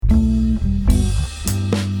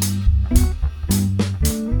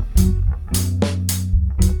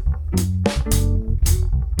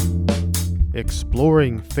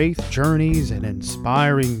exploring faith journeys and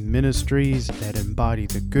inspiring ministries that embody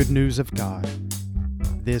the good news of God.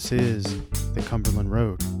 This is the Cumberland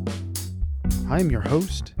Road. I am your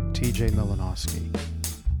host, TJ Milanowski.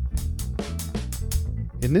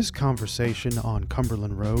 In this conversation on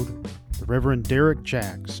Cumberland Road, the Reverend Derek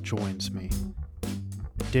Jacks joins me.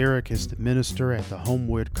 Derek is the minister at the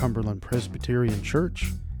Homewood Cumberland Presbyterian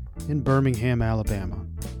Church in Birmingham, Alabama.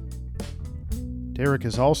 Derek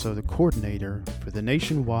is also the coordinator for the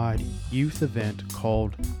nationwide youth event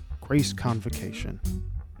called Grace Convocation.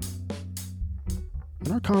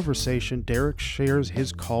 In our conversation, Derek shares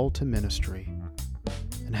his call to ministry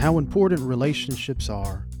and how important relationships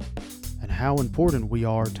are and how important we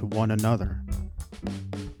are to one another.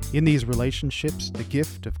 In these relationships, the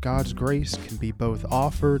gift of God's grace can be both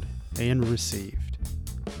offered and received.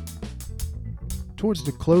 Towards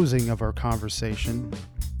the closing of our conversation,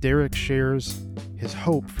 Derek shares his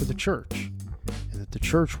hope for the church and that the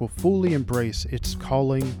church will fully embrace its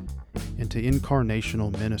calling into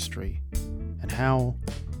incarnational ministry and how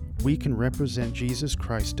we can represent Jesus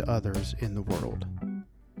Christ to others in the world.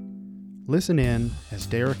 Listen in as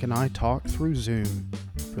Derek and I talk through Zoom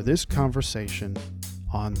for this conversation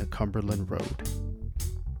on the Cumberland Road.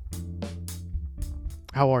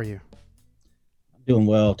 How are you? I'm doing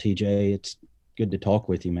well, TJ. It's good to talk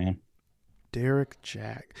with you, man. Derek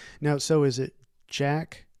Jack. Now, so is it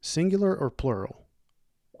Jack singular or plural?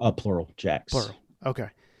 Plural, Jacks. Plural. Okay.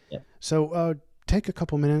 Yeah. So take a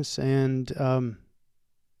couple minutes and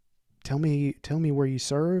tell me where you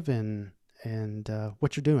serve and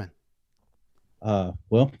what you're doing.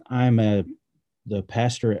 Well, I'm the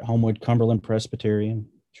pastor at Homewood Cumberland Presbyterian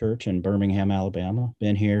Church in Birmingham, Alabama.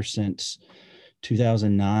 Been here since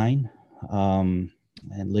 2009 and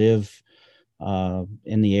live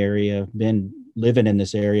in the area. Been living in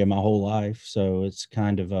this area my whole life, so it's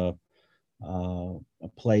kind of a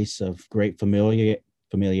place of great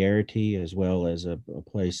familiarity as well as a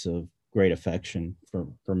place of great affection for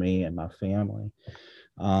me and my family.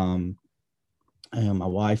 And my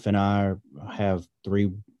wife and I have three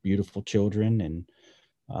beautiful children and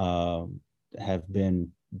have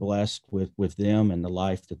been blessed with them and the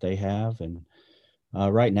life that they have. And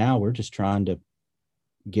right now we're just trying to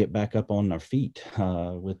get back up on our feet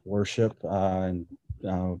with worship and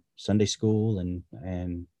Sunday school and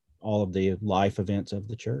all of the life events of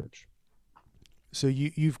the church. So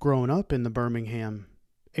you've grown up in the Birmingham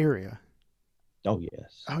area. Oh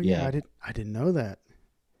yes. Oh yeah. I didn't know that.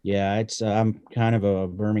 Yeah, it's I'm kind of a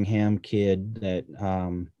Birmingham kid that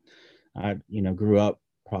I grew up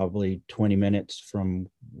probably 20 minutes from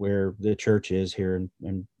where the church is here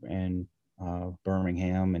in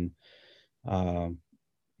Birmingham. And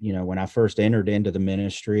when I first entered into the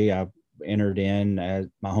ministry, I entered in at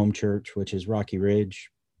my home church, which is Rocky Ridge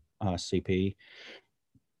CP.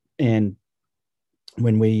 And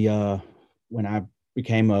when I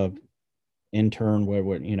became a intern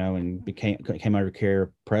and came under care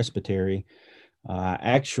of Presbytery,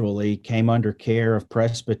 actually came under care of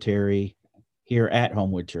Presbytery here at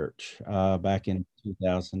Homewood Church back in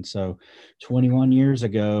 2000. So 21 years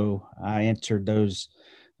ago, I answered those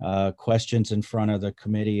questions in front of the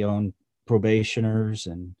committee on probationers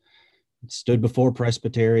and stood before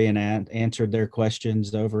Presbytery and answered their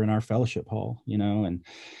questions over in our fellowship hall, and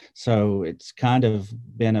so it's kind of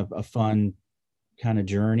been a fun kind of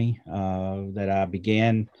journey that I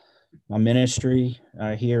began my ministry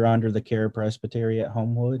here under the care of Presbytery at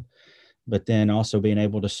Homewood, but then also being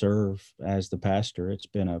able to serve as the pastor. It's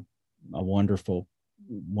been a wonderful,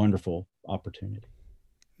 wonderful opportunity.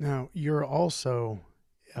 Now, you're also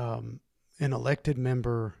an elected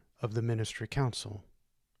member of the ministry council.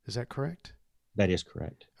 Is that correct? That is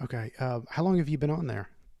correct. Okay. How long have you been on there?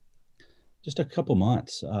 Just a couple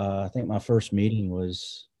months. I think my first meeting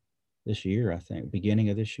was this year, beginning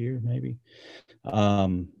of this year, maybe.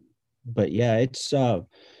 But yeah, it's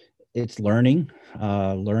learning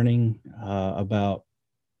about,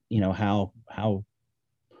 how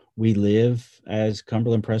we live as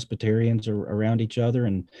Cumberland Presbyterians around each other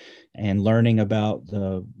and learning about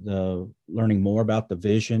learning more about the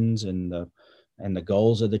visions and the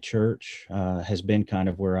goals of the church has been kind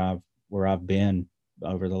of where I've been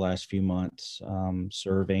over the last few months,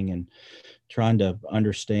 serving and trying to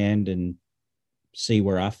understand and see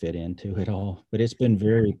where I fit into it all. But it's been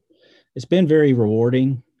very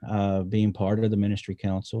rewarding being part of the ministry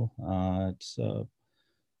council.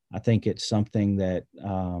 I think it's something that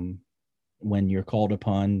when you're called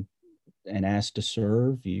upon and asked to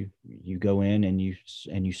serve, you go in and you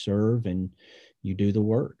serve and you do the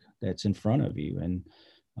work that's in front of you. And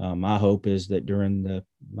my hope is that during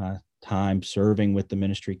my time serving with the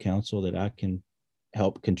ministry council that I can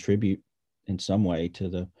help contribute in some way to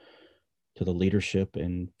the leadership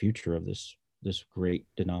and future of this great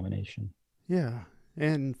denomination. Yeah.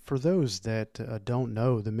 And for those that don't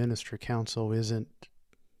know, the Ministry Council isn't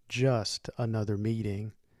just another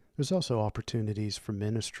meeting. There's also opportunities for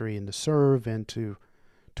ministry and to serve and to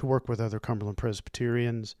work with other Cumberland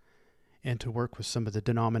Presbyterians and to work with some of the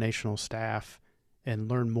denominational staff and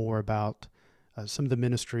learn more about some of the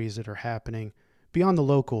ministries that are happening beyond the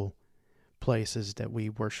local places that we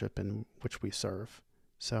worship and which we serve.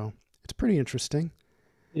 So it's pretty interesting.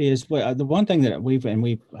 It is. Well, the one thing that we've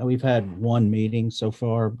had one meeting so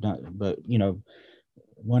far, but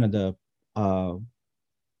one of uh,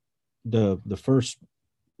 the first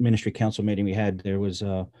ministry council meeting we had, there was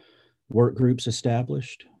work groups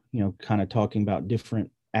established, kind of talking about different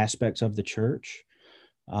aspects of the church.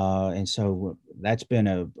 And so that's been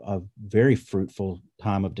a very fruitful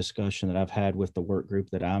time of discussion that I've had with the work group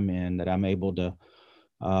that I'm in, that I'm able to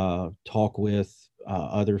talk with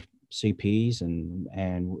other CPs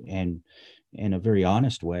and in a very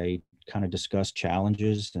honest way, kind of discuss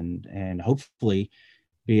challenges and hopefully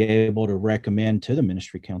be able to recommend to the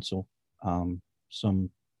ministry council um, some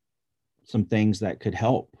things that could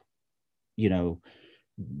help, you know,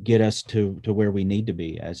 get us to where we need to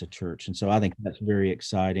be as a church. And so I think that's very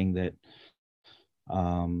exciting that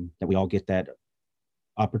we all get that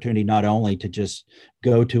opportunity, not only to just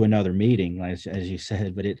go to another meeting, as you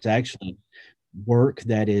said, but it's actually work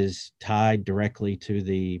that is tied directly to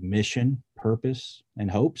the mission, purpose, and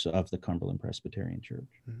hopes of the Cumberland Presbyterian Church.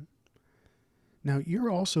 Mhm. Now, you're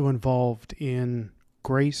also involved in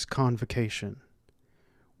Grace Convocation.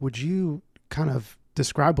 Would you kind of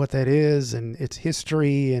describe what that is and its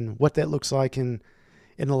history and what that looks like in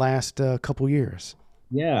the last couple years?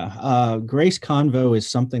 Yeah, Grace Convo is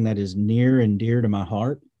something that is near and dear to my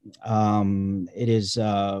heart. It is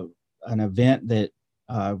an event that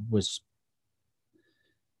was,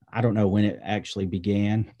 I don't know when it actually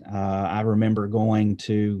began. I remember going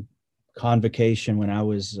to convocation when I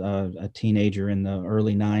was a teenager in the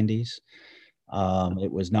early 90s.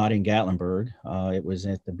 It was not in Gatlinburg. It was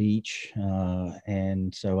at the beach.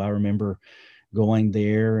 And so I remember going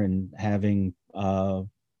there and having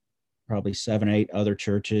probably 7, 8 other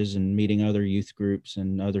churches and meeting other youth groups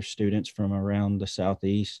and other students from around the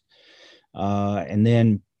Southeast. And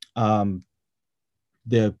then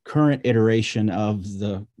the current iteration of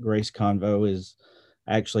the Grace Convo is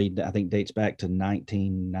actually, I think, dates back to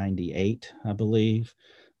 1998, I believe,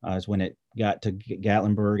 is when it got to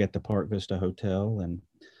Gatlinburg at the Park Vista Hotel. And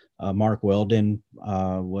Mark Weldon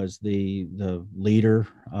was the leader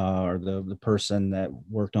or the person that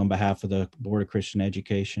worked on behalf of the Board of Christian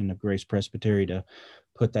Education of Grace Presbytery to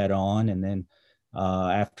put that on. And then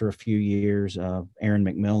after a few years, Aaron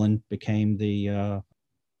McMillan became the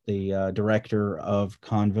director of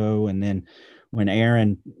Convo. And then when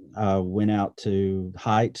Aaron went out to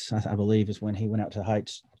Heights, I believe is when he went out to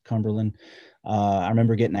Heights, Cumberland. I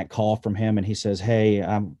remember getting that call from him, and he says, "Hey,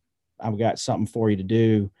 I've got something for you to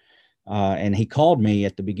do." And he called me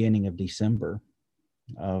at the beginning of December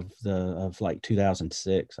of like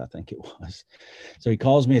 2006, I think it was. So he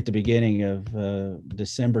calls me at the beginning of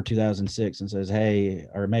December 2006 and says, "Hey,"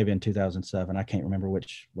 or maybe in 2007, I can't remember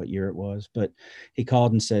what year it was, but he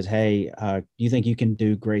called and says, "Hey, do you think you can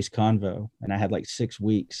do Grace Convo?" And I had like 6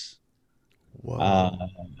 weeks. Uh, Whoa.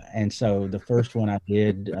 and so the first one I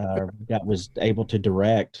did that was able to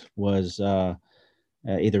direct was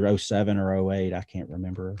either '07 or '08. I can't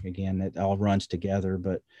remember. Again, it all runs together,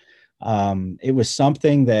 but it was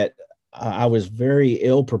something that I was very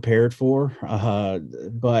ill prepared for,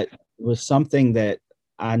 but it was something that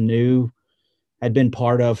I knew had been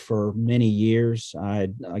part of for many years. I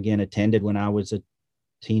had, again, attended when I was a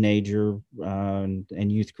teenager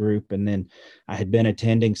and youth group, and then I had been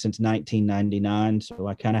attending since 1999. So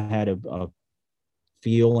I kind of had a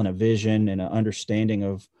feel and a vision and an understanding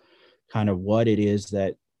of kind of what it is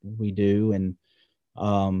that we do. And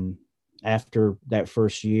um, after that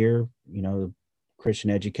first year, the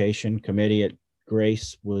Christian Education Committee at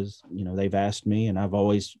Grace was, they've asked me, and I've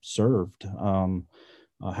always served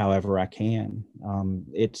however I can.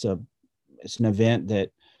 It's an event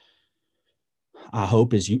that I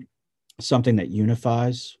hope is something that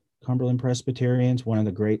unifies Cumberland Presbyterians. One of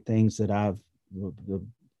the great things that the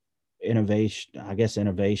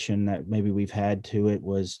innovation that maybe we've had to it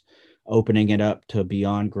was opening it up to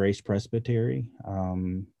beyond Grace Presbytery.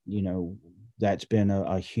 That's been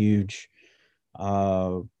a huge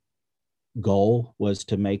goal, was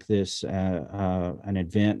to make this an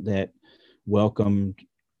event that welcomed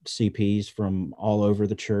CPs from all over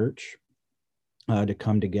the church to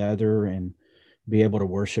come together and be able to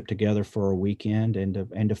worship together for a weekend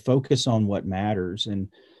and to focus on what matters. And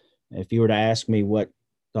if you were to ask me what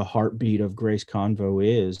the heartbeat of Grace Convo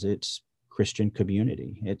is, it's Christian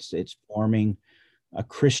community. It's forming a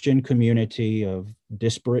Christian community of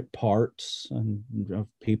disparate parts and of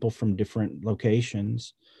people from different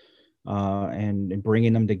locations, and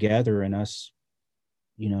bringing them together, and us,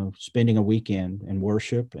 spending a weekend in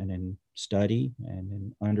worship and in study and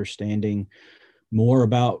in understanding more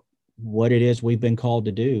about what it is we've been called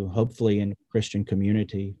to do, hopefully in Christian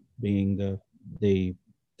community being the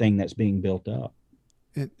thing that's being built up.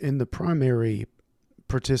 And the primary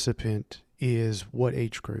participant is what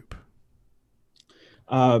age group?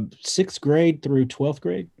 6th grade through 12th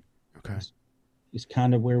grade. Okay. Is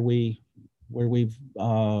kind of where we've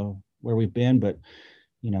been, but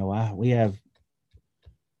we have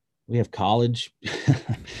college.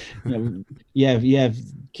 You have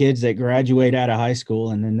kids that graduate out of high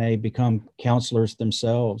school and then they become counselors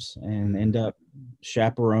themselves and end up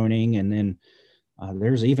chaperoning. And then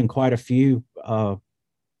there's even quite a few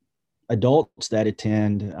adults that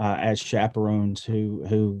attend as chaperones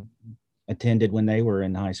who attended when they were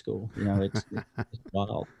in high school. It's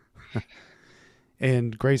wild.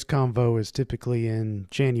 And Grace Convo is typically in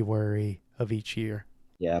January of each year.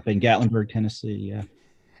 Yeah, up in Gatlinburg, Tennessee. Yeah.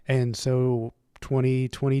 And so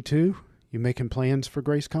 2022, you making plans for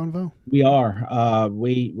Grace Convo? We are.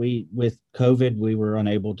 We with COVID, we were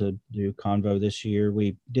unable to do Convo this year.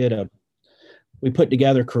 We put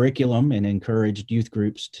together curriculum and encouraged youth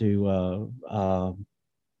groups to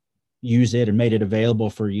use it, and made it available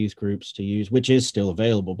for youth groups to use, which is still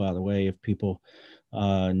available, by the way, if people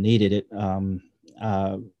needed it.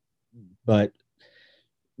 But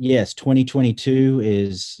yes, 2022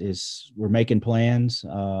 is we're making plans.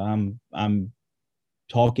 I'm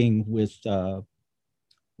talking with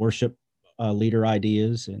worship leader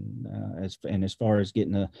ideas, and as far as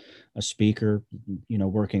getting a speaker,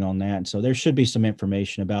 working on that. And so there should be some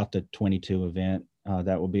information about the 22 event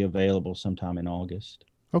that will be available sometime in August.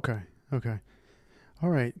 Okay. All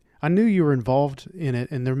right. I knew you were involved in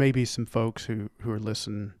it, and there may be some folks who are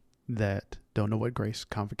listening that don't know what Grace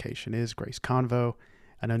Convocation is, Grace Convo,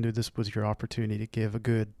 and I knew this was your opportunity to give a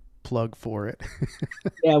good plug for it.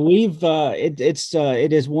 Yeah,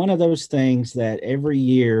 it is one of those things that every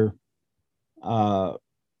year I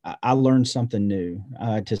learn something new,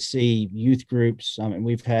 to see youth groups. I mean,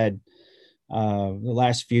 we've had the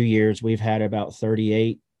last few years, we've had about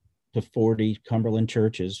 38 to 40 Cumberland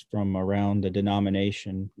churches from around the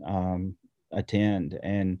denomination attend.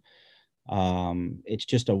 And it's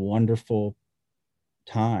just a wonderful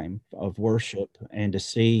time of worship, and to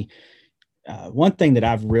see one thing that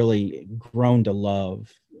I've really grown to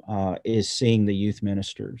love is seeing the youth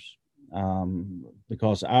ministers,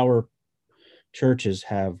 because our churches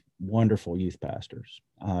have wonderful youth pastors,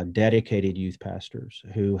 dedicated youth pastors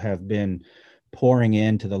who have been pouring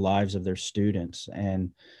into the lives of their students.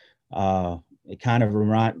 And it kind of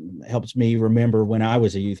helps me remember when I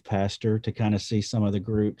was a youth pastor, to kind of see some of the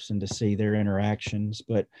groups and to see their interactions.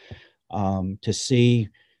 But to see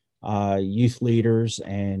youth leaders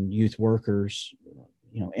and youth workers,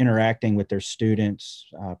 interacting with their students,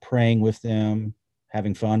 praying with them,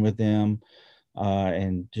 having fun with them,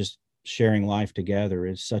 and just sharing life together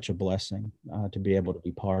is such a blessing to be able to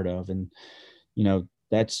be part of. And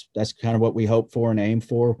that's kind of what we hope for and aim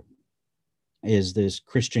for, is this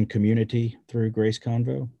Christian community through Grace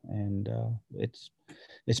Convo. And it's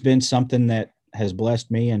been something that has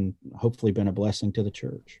blessed me and hopefully been a blessing to the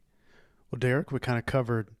church. Well, Derek, we kind of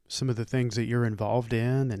covered some of the things that you're involved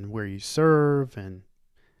in and where you serve and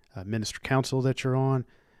minister council that you're on.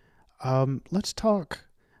 Let's talk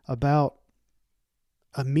about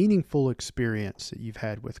a meaningful experience that you've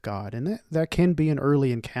had with God. And that can be an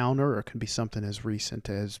early encounter, or it can be something as recent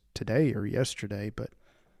as today or yesterday, but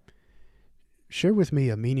share with me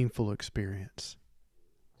a meaningful experience.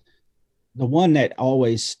 The one that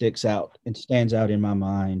always sticks out and stands out in my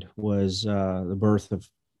mind was the birth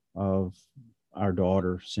of our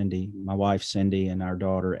daughter, Cindy, my wife, Cindy, and our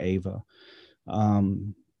daughter, Ava.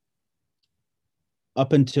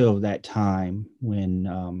 Up until that time,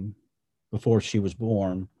 when before she was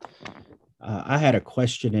born, I had a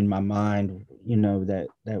question in my mind, that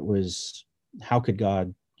was, how could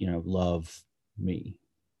God, love me?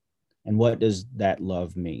 And what does that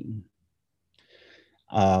love mean?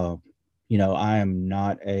 I am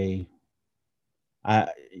not I'm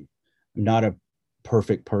not a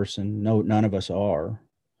perfect person. No, none of us are.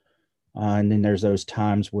 And then there's those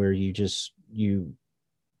times where you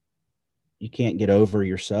can't get over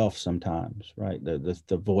yourself sometimes, right?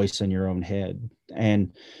 The voice in your own head.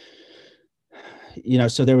 And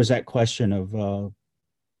so there was that question of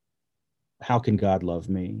how can God love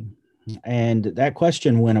me? And that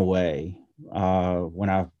question went away when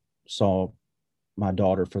I saw my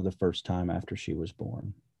daughter for the first time after she was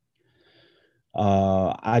born.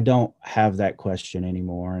 I don't have that question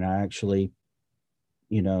anymore. And I actually,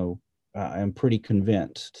 I'm pretty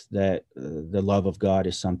convinced that the love of God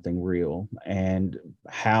is something real. And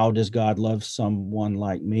how does God love someone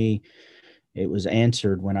like me? It was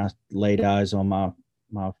answered when I laid eyes on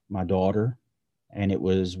my daughter, and it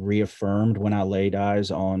was reaffirmed when I laid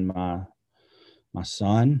eyes on my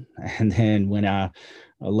son, and then when I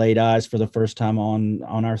laid eyes for the first time on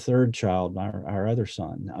our third child, our other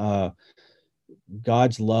son.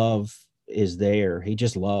 God's love is there. He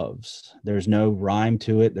just loves. There's no rhyme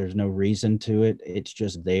to it. There's no reason to it. It's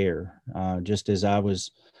just there. Just as I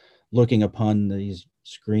was looking upon these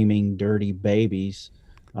screaming, dirty babies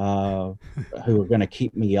who are going to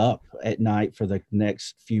keep me up at night for the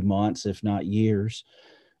next few months, if not years,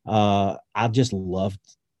 I just loved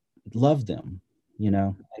them,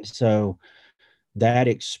 And so that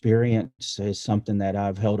experience is something that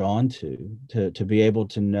I've held on to be able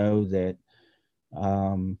to know that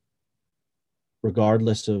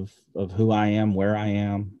regardless of who I am, where I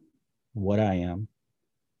am, what I am,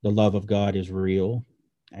 the love of God is real.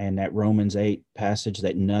 And that Romans 8 passage,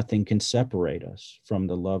 that nothing can separate us from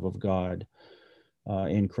the love of God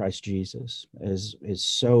in Christ Jesus, is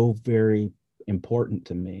so very important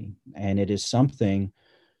to me. And it is something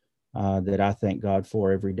that I thank God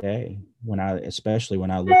for every day, especially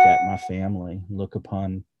when I look at my family, look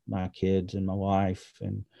upon my kids and my wife,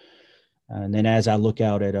 and then as I look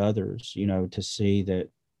out at others, to see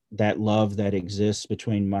that love that exists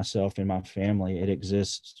between myself and my family, it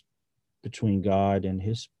exists between God and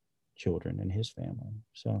his children and his family.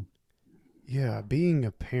 So, Yeah, being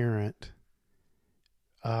a parent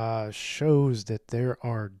shows that there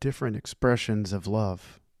are different expressions of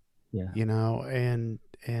love, yeah,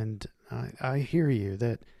 and I hear you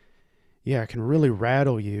that, yeah, it can really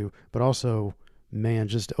rattle you, but also, man,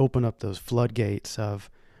 just open up those floodgates of,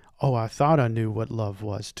 oh, I thought I knew what love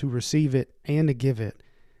was, to receive it and to give it.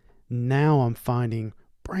 Now I'm finding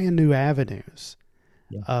brand new avenues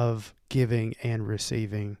yeah, of giving and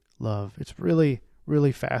receiving love. It's really,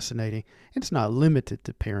 really fascinating. It's not limited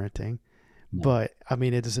to parenting, no, but I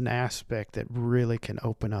mean, it is an aspect that really can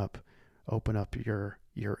open up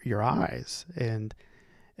your eyes and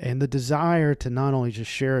the desire to not only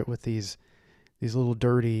just share it with these little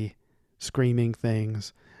dirty screaming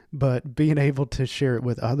things, but being able to share it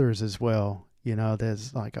with others as well.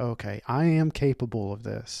 That's like, okay, I am capable of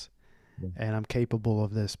this, yeah, and I'm capable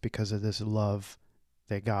of this because of this love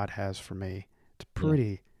that God has for me. It's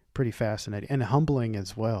yeah, pretty fascinating and humbling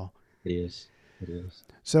as well. it is. It is.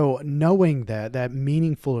 So knowing that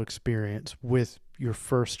meaningful experience with your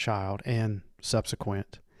first child and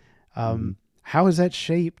subsequent, Mm-hmm. how has that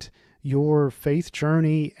shaped your faith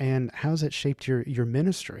journey, and how has that shaped your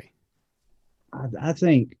ministry? I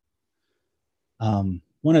think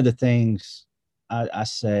one of the things I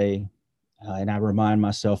say, and I remind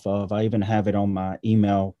myself of, I even have it on my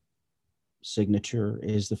email signature,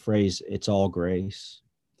 is the phrase, "It's all grace."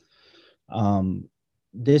 Um,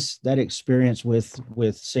 that experience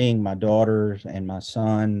with seeing my daughters and my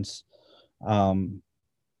sons, um,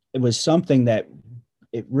 it was something that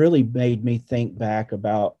it really made me think back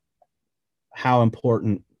about how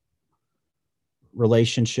important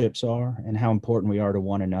relationships are and how important we are to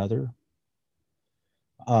one another.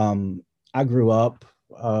 Um, I grew up.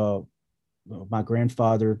 My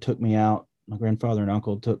grandfather took me out. My grandfather and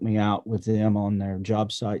uncle took me out with them on their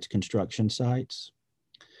job sites, construction sites.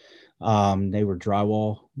 They were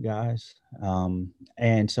drywall guys.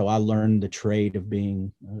 And so I learned the trade of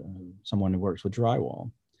being someone who works with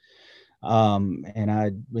drywall. And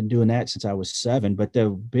I'd been doing that since I was 7. But the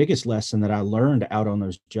biggest lesson that I learned out on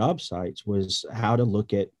those job sites was how to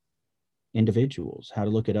look at individuals, how to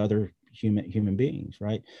look at other human beings,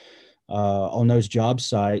 right? On those job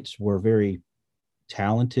sites were very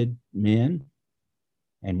talented men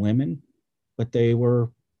and women, but they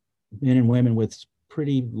were men and women with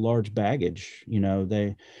pretty large baggage.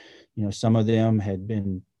 Some of them had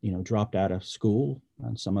been, dropped out of school,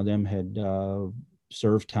 and some of them had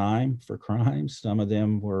served time for crimes. Some of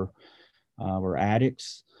them were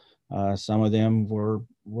addicts. Some of them were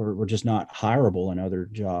just not hireable in other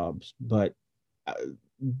jobs. But uh,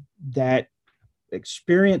 that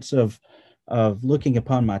experience of looking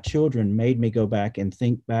upon my children made me go back and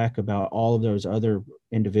think back about all of those other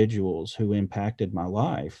individuals who impacted my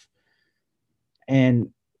life. And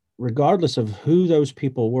regardless of who those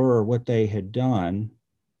people were or what they had done,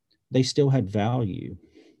 they still had value.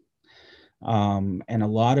 And a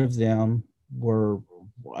lot of them were,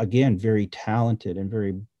 again, very talented and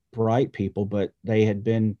very bright people, but they had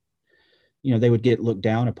been, they would get looked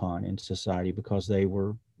down upon in society because they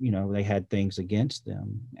were, they had things against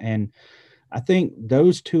them. And I think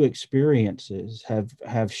those two experiences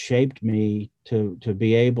have shaped me to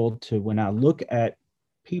be able to, when I look at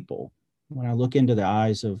people, when I look into the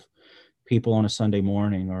eyes of people on a Sunday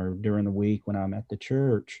morning or during the week when I'm at the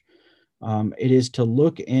church, it is to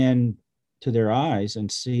look into their eyes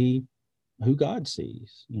and see who God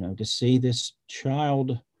sees, to see this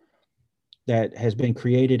child that has been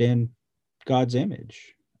created in God's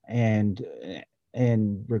image, and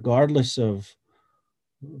regardless of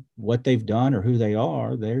what they've done or who they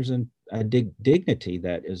are, there's a dignity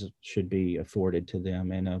that should be afforded to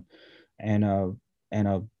them, and a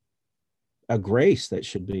a grace that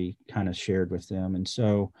should be kind of shared with them. And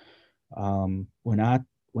so when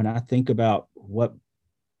I think about what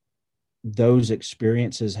those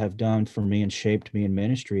experiences have done for me and shaped me in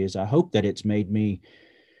ministry, is I hope that it's made me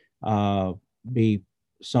be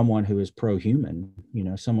someone who is pro-human,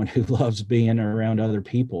 someone who loves being around other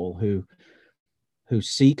people, who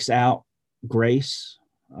seeks out grace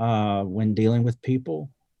when dealing with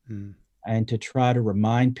people, and to try to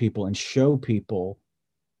remind people and show people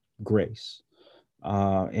grace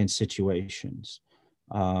in situations,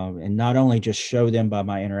 and not only just show them by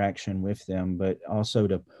my interaction with them, but also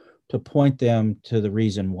to point them to the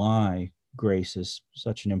reason why grace is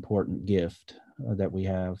such an important gift that we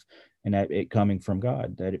have, and that it coming from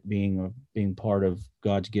God, that it being part of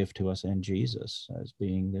God's gift to us and Jesus as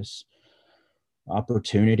being this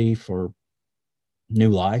opportunity for new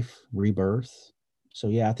life, rebirth. So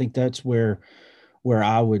yeah, I think that's where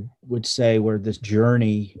I would say where this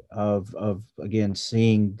journey of again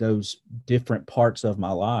seeing those different parts of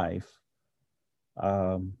my life,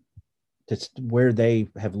 that's where they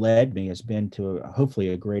have led me, has been to hopefully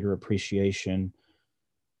a greater appreciation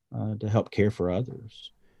to help care for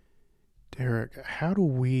others. Derek, how do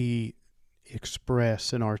we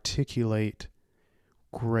express and articulate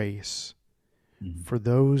grace for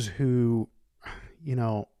those who,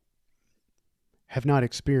 have not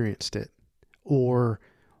experienced it, or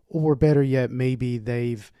better yet, maybe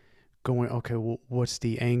they've going, okay, well, what's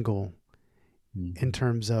the angle in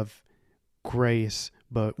terms of grace,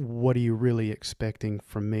 but what are you really expecting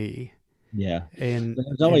from me? Yeah. And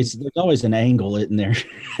there's always an angle in there.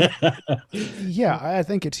 Yeah, I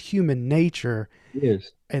think it's human nature. It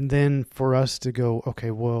is. And then for us to go,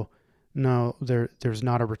 okay, well, no, there's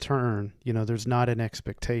not a return, there's not an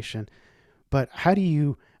expectation. But how do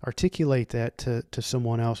you articulate that to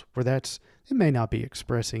someone else where they may not be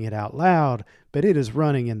expressing it out loud, but it is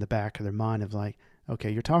running in the back of their mind of like,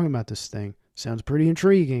 okay, you're talking about this thing. Sounds pretty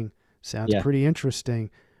intriguing. Sounds pretty interesting.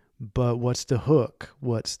 But what's the hook?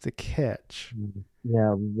 What's the catch?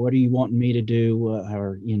 Yeah. What do you want me to do?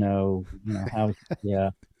 Or, how, yeah.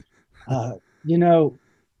 You know,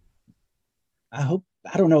 I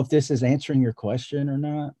don't know if this is answering your question or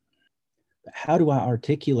not. But how do I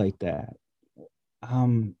articulate that?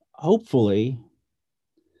 Hopefully,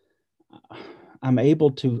 I'm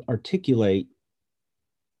able to articulate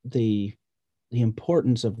the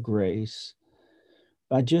importance of grace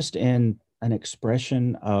by just in an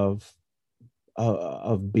expression of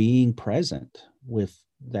being present with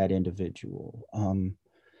that individual.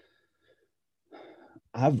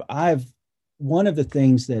 I've one of the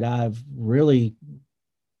things that I've really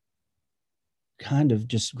kind of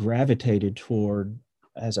just gravitated toward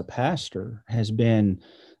as a pastor has been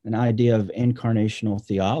an idea of incarnational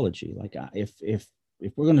theology. Like if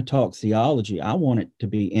we're going to talk theology, I want it to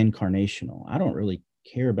be incarnational. I don't really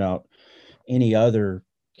care about any other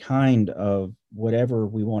kind of whatever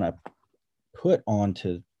we want to put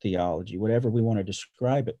onto theology, whatever we want to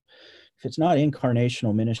describe it. If it's not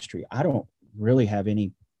incarnational ministry, I don't really have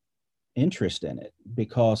any interest in it,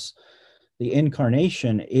 because the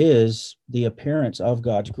incarnation is the appearance of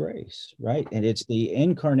God's grace, right? And it's the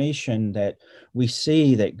incarnation that we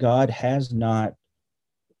see that God has not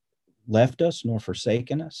left us nor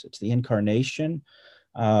forsaken us. It's the incarnation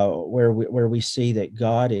where we see that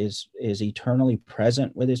God is eternally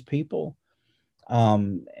present with his people.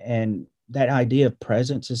 And that idea of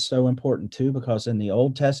presence is so important too, because in the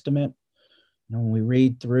Old Testament, when we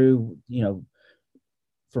read through,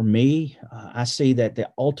 for me, I see that the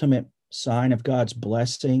ultimate sign of God's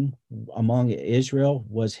blessing among Israel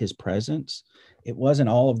was his presence. It wasn't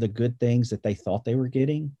all of the good things that they thought they were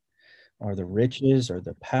getting, or the riches, or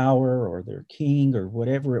the power, or their king, or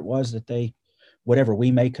whatever it was whatever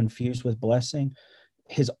we may confuse with blessing.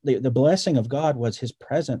 The blessing of God was his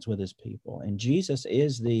presence with his people. And Jesus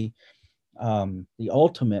is the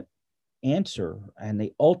ultimate answer and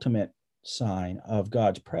the ultimate sign of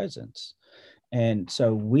God's presence. And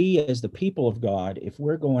so we, as the people of God, if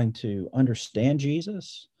we're going to understand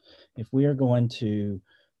Jesus, if we are going to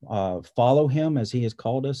follow him as he has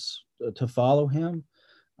called us to follow him,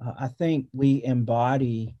 I think we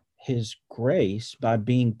embody his grace by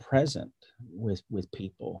being present with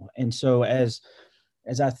people. And so as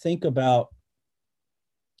I think about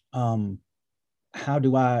um, how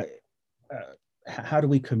do I how do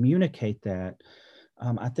we communicate that,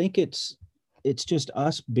 I think it's just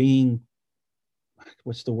us being,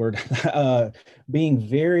 what's the word, being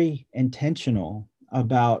very intentional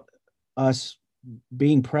about us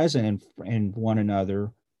being present in one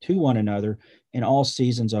another, to one another, in all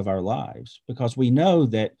seasons of our lives, because we know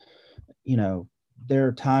that, you know, there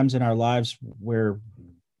are times in our lives where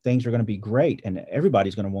things are going to be great and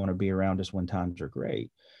everybody's going to want to be around us when times are great.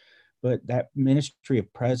 But that ministry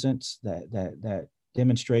of presence, that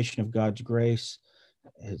demonstration of God's grace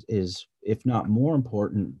is, if not more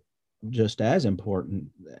important, just as important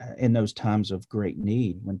in those times of great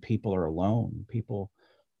need, when people are alone, people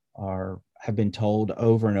have been told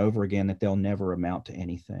over and over again that they'll never amount to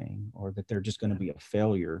anything, or that they're just going to be a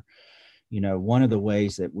failure. You know, one of the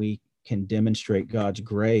ways that we can demonstrate God's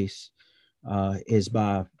grace is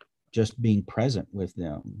by just being present with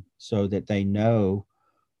them, so that they know,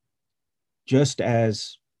 just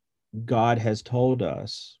as God has told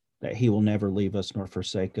us that he will never leave us nor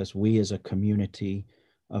forsake us, we as a community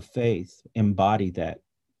of faith embody that,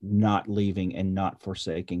 not leaving and not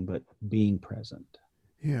forsaking, but being present.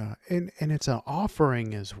 Yeah, and it's an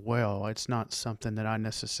offering as well. It's not something that I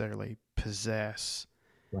necessarily possess,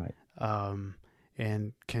 Right. um,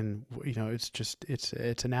 and can, it's just it's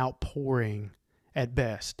an outpouring at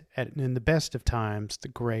best. In the best of times, the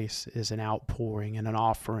grace is an outpouring and an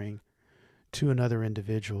offering to another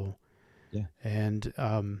individual. Yeah. And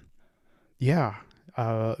yeah,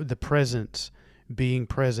 the presence, being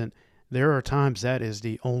present. There are times that is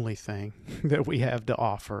the only thing that we have to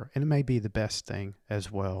offer, and it may be the best thing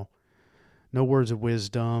as well. No words of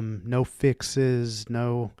wisdom, no fixes,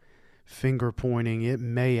 no finger pointing. It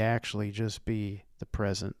may actually just be the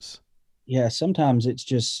presence. Yeah. Sometimes it's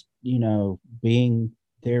just, you know, being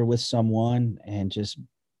there with someone and just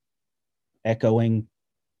echoing,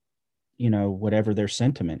 you know, whatever their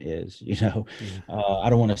sentiment is, you know. Yeah. I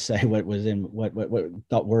don't want to say what was in what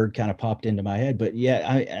thought word kind of popped into my head, but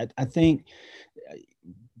yeah, I think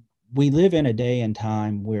we live in a day and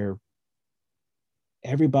time where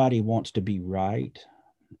everybody wants to be right,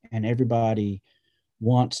 and everybody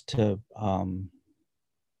wants to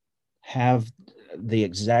have the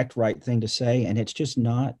exact right thing to say, and it's just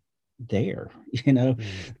not there. You know, Mm.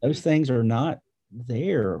 those things are not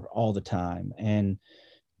there all the time, and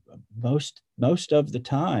most of the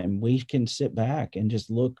time we can sit back and just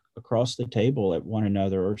look across the table at one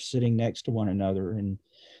another, or sitting next to one another, and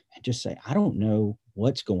just say, I don't know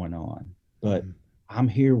what's going on, but Mm. I'm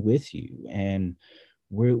here with you, and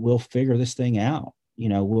we'll figure this thing out. You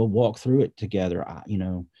know, we'll walk through it together.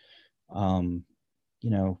 Um, you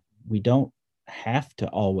know, we don't have to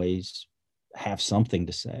always have something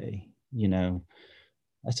to say. You know,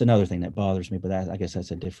 that's another thing that bothers me, but I guess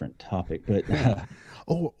that's a different topic. But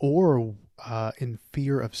or in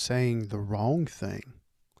fear of saying the wrong thing.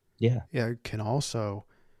 yeah, Yeah, it can also.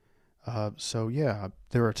 So yeah,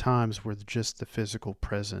 there are times where just the physical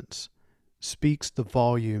presence speaks the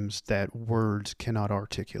volumes that words cannot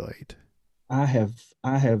articulate. I have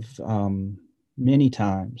many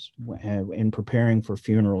times in preparing for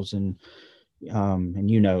funerals, and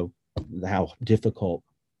you know how difficult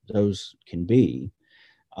those can be.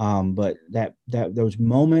 But that those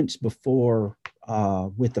moments before,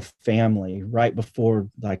 with the family, right before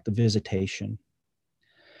like the visitation,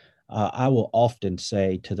 I will often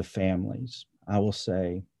say to the families, I will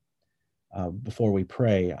say, before we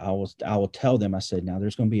pray, I will tell them, I said, now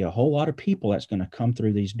there's going to be a whole lot of people that's going to come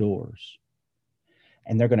through these doors,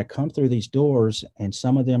 and they're going to come through these doors, and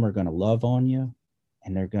some of them are going to love on you,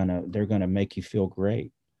 and they're going to make you feel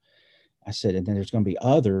great. I said, and then there's going to be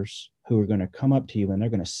others who are going to come up to you, and they're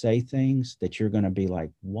going to say things that you're going to be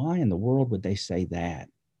like, why in the world would they say that?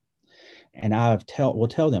 And will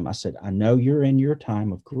tell them, I said, I know you're in your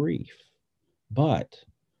time of grief, but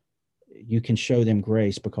you can show them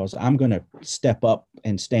grace, because I'm going to step up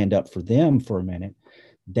and stand up for them for a minute.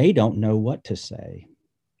 They don't know what to say,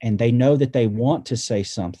 and they know that they want to say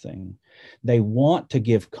something. They want to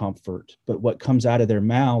give comfort, but what comes out of their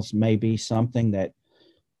mouths may be something that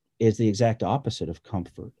is the exact opposite of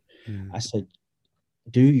comfort. Mm. I said,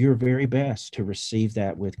 do your very best to receive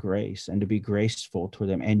that with grace and to be graceful to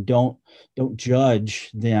them, and don't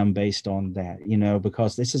judge them based on that,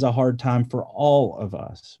 because this is a hard time for all of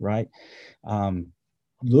us, right? um,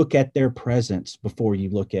 Look at their presence before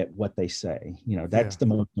you look at what they say. That's Yeah. the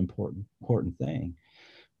most important thing,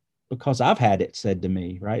 because I've had it said to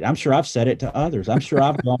me, right? I'm sure I've said it to others. I'm sure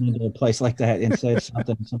I've gone into a place like that and said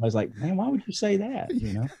something, and somebody's like, man, why would you say that?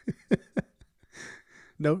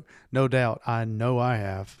 No, no doubt. I know I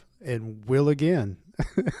have and will again.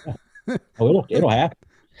 Oh, it'll happen.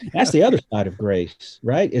 That's the other side of grace,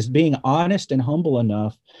 right? Is being honest and humble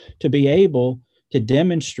enough to be able to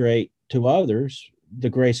demonstrate to others the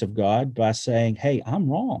grace of God by saying, hey, I'm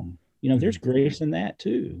wrong. There's grace in that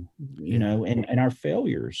too, Yeah. and our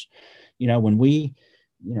failures. When we,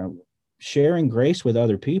 you know, sharing grace with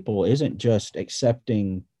other people isn't just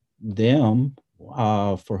accepting them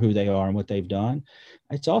for who they are and what they've done.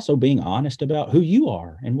 It's also being honest about who you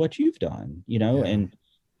are and what you've done, Yeah. and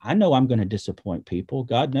I know I'm going to disappoint people.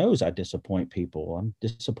 God knows I disappoint people. I'm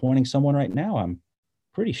disappointing someone right now, I'm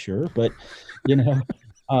pretty sure, but you know,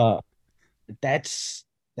 uh, that's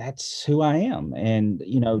that's who I am. And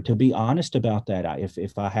to be honest about that,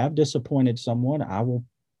 if I have disappointed someone, I will,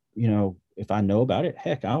 if I know about it,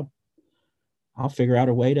 heck, I'll figure out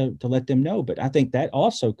a way to let them know. But I think that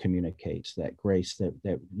also communicates that grace,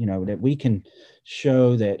 that we can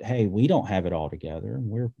show that, hey, we don't have it all together.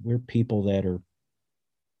 We're people that are,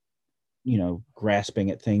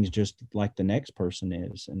 grasping at things just like the next person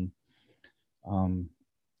is. Um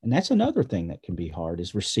and that's another thing that can be hard,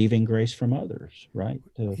 is receiving grace from others, right?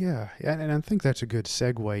 Yeah, and I think that's a good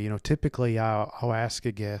segue. Typically I'll ask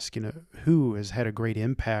a guest, who has had a great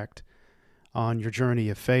impact on your journey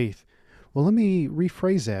of faith. Well, let me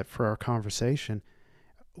rephrase that for our conversation.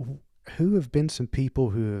 Who have been some people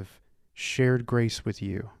who have shared grace with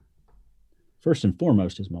you? First and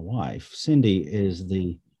foremost is my wife. Cindy is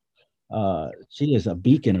she is a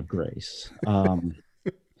beacon of grace.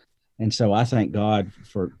 And so I thank God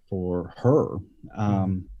for her.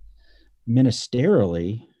 Mm-hmm.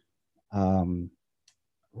 Ministerially,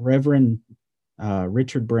 Reverend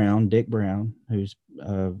Richard Brown, Dick Brown, who's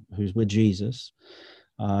with Jesus.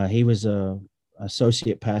 He was a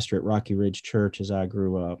associate pastor at Rocky Ridge Church as I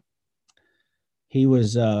grew up. He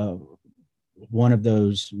was one of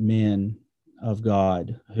those men of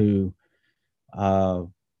God who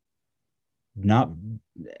not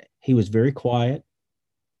he was very quiet,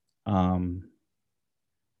 um,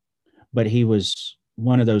 but he was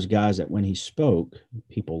one of those guys that when he spoke,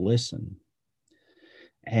 people listened.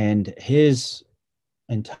 And his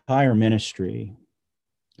entire ministry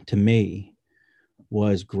to me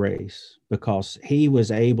was grace, because he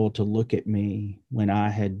was able to look at me when I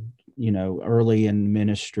had, early in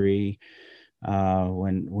ministry,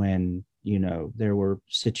 when there were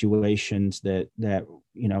situations that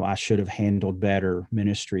I should have handled better,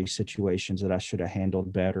 ministry situations that I should have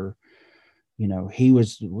handled better. He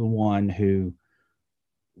was the one who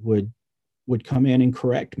would come in and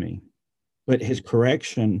correct me, but his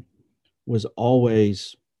correction was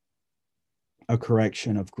always a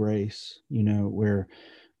correction of grace, where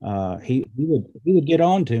he would get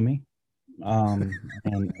on to me. And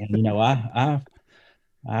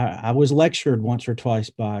I was lectured once or twice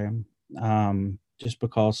by him, just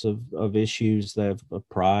because of issues of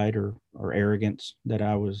pride or arrogance that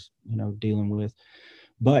I was, dealing with.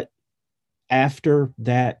 But after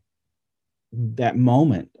that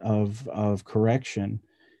moment of correction,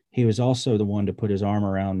 he was also the one to put his arm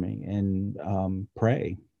around me and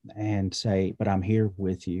pray and say, but I'm here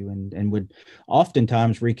with you, and would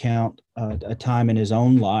oftentimes recount a time in his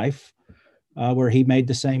own life where he made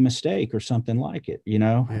the same mistake or something like it,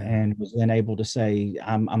 Yeah. and was then able to say,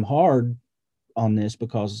 I'm hard on this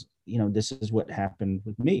because, this is what happened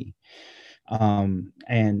with me.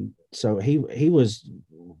 And so he was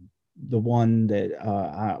the one that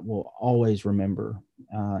I will always remember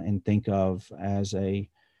and think of as a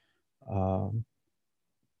uh,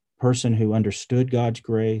 person who understood God's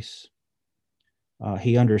grace.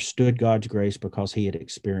 He understood God's grace because he had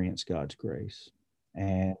experienced God's grace.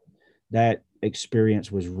 And that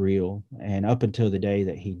experience was real. And up until the day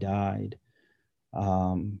that he died,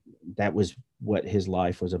 that was what his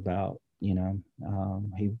life was about. I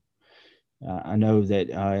know that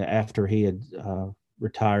after he had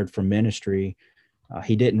retired from ministry,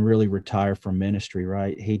 he didn't really retire from ministry,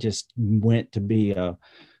 right? He just went to be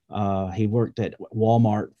he worked at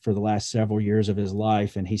Walmart for the last several years of his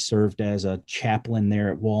life, and he served as a chaplain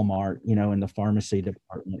there at Walmart, in the pharmacy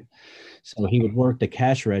department. So he would work the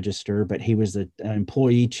cash register, but he was an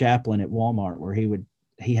employee chaplain at Walmart, where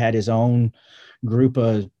he had his own, group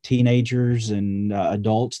of teenagers and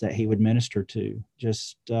adults that he would minister to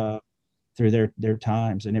just through their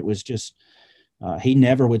times. And it was just, he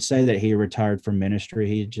never would say that he retired from ministry.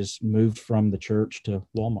 He just moved from the church to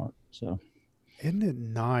Walmart. So isn't it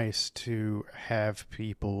nice to have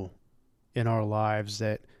people in our lives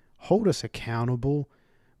that hold us accountable,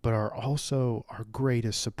 but are also our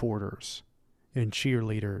greatest supporters and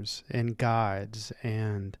cheerleaders and guides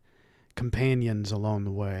and companions along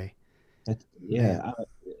the way? yeah,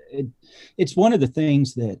 it's one of the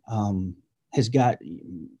things that has got,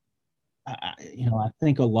 I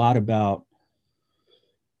think a lot about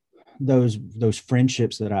those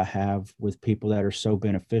friendships that I have with people that are so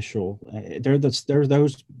beneficial. They're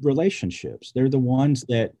those relationships. They're the ones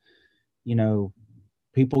that,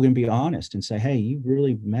 people can be honest and say, hey, you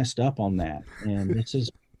really messed up on that. And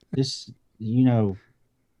this,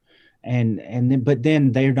 and then, but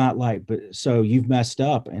then they're not like, but so you've messed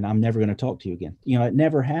up and I'm never going to talk to you again. It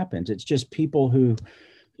never happens. It's just people who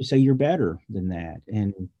say you're better than that.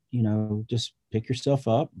 And, just pick yourself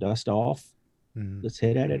up, dust off, let's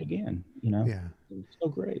hit at it again. Yeah. It's so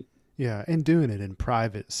great. Yeah. And doing it in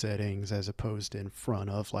private settings as opposed to in front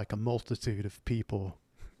of like a multitude of people.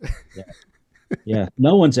 Yeah. Yeah.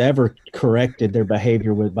 No one's ever corrected their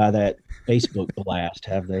behavior by that Facebook blast,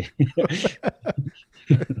 have they?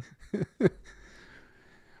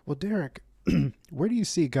 Well, Derek, where do you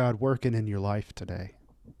see God working in your life today?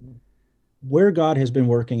 Where God has been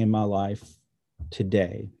working in my life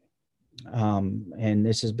today, and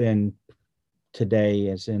this has been today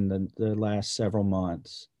as in the last several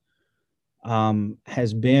months,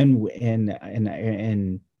 has been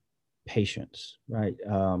in patience, right?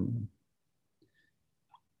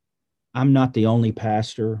 I'm not the only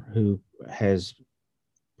pastor who has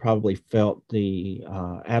probably felt the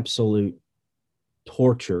absolute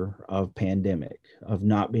torture of pandemic, of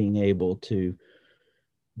not being able to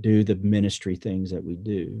do the ministry things that we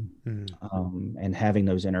do, and having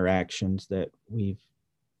those interactions that we've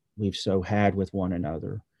so had with one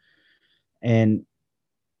another. And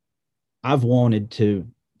I've wanted to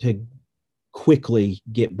quickly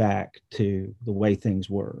get back to the way things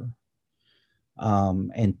were.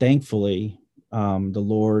 And thankfully, the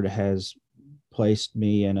Lord has placed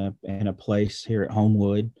me in a place here at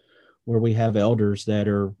Homewood where we have elders that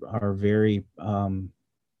are very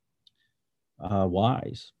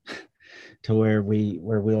wise, to where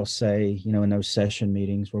we'll say, in those session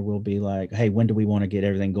meetings where we'll be like, hey, when do we want to get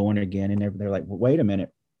everything going again? And they're like, well, wait a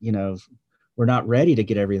minute, we're not ready to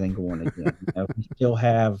get everything going again. We still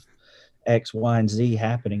have X, Y, and Z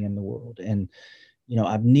happening in the world. And,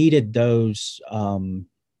 I've needed those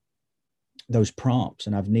prompts,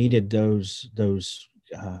 and I've needed those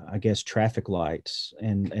I guess, traffic lights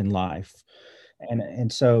in life.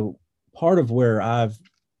 And so part of where I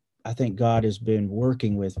think God has been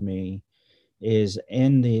working with me is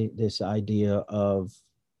in this idea of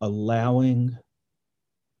allowing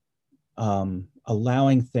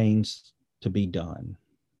things to be done,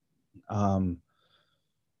 to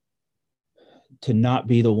not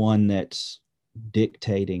be the one that's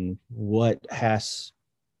dictating what has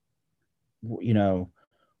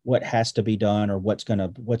to be done, or what's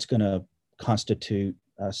gonna constitute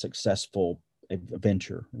a successful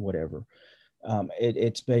venture, whatever.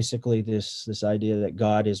 It's basically this idea that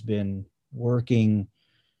God has been working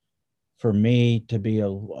for me to be a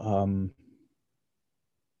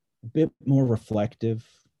bit more reflective,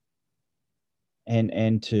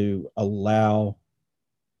 and to allow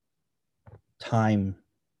time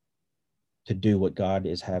to do what God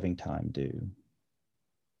is having time do.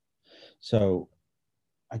 So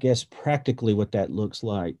I guess practically what that looks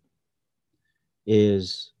like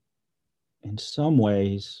is, in some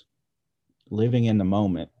ways, living in the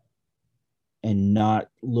moment and not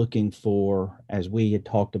looking for, as we had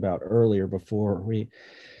talked about earlier before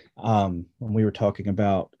when we were talking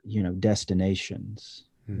about, destinations.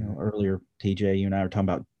 Earlier, TJ, you and I were talking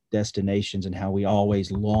about destinations and how we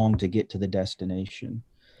always long to get to the destination.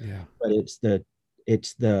 Yeah. But it's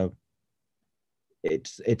the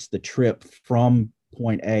trip from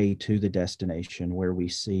point A to the destination where we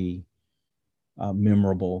see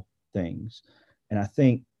memorable things. And I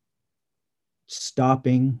think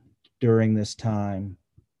stopping during this time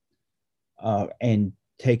and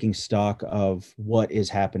taking stock of what is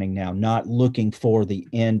happening now, not looking for the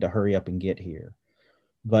end to hurry up and get here,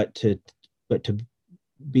 but to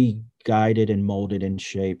be guided and molded and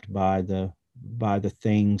shaped by the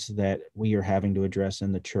things that we are having to address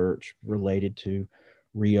in the church related to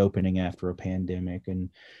reopening after a pandemic.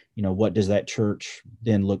 And what does that church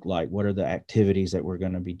then look like? What are the activities that we're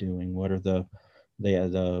going to be doing? What are the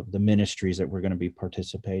the ministries that we're going to be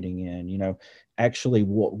participating in. Actually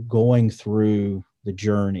going through the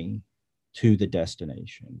journey to the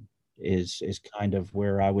destination is kind of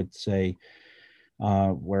where I would say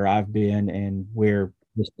where I've been, and where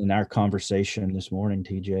just in our conversation this morning,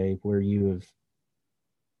 TJ, where you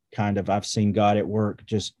have I've seen God at work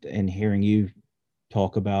just in hearing you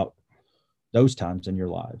talk about those times in your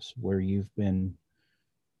lives where you've been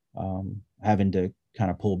having to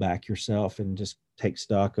kind of pull back yourself and just take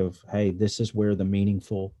stock of, hey, this is where the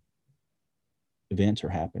meaningful events are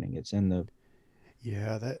happening. It's in the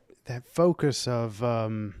that focus of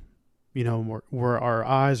where our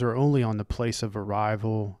eyes are only on the place of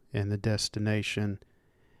arrival and the destination,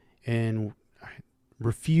 and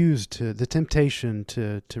the temptation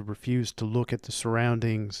to refuse to look at the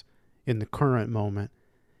surroundings in the current moment,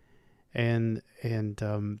 and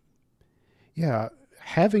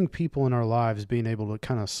having people in our lives being able to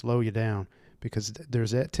kind of slow you down, because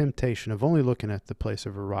there's that temptation of only looking at the place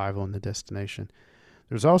of arrival and the destination.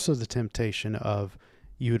 There's also the temptation of,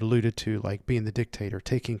 you had alluded to, like being the dictator,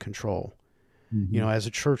 taking control, as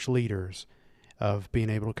a church leaders, of being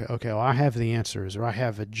able to, okay, well, I have the answers, or I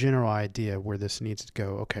have a general idea where this needs to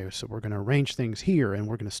go. Okay, so we're going to arrange things here, and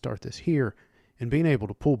we're going to start this here, and being able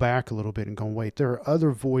to pull back a little bit and go, wait, there are other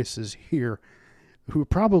voices here who are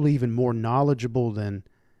probably even more knowledgeable than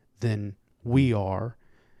we are,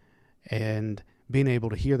 and being able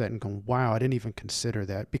to hear that and go, wow, I didn't even consider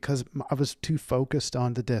that, because I was too focused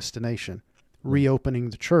on the destination, reopening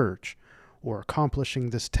the church or accomplishing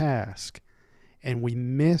this task. And we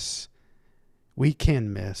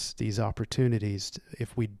can miss these opportunities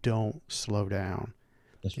if we don't slow down.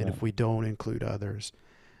 That's and right. if we don't include others.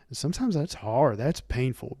 And sometimes that's hard. That's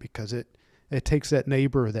painful, because it takes that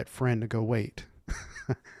neighbor or that friend to go, wait.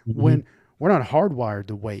 When we're not hardwired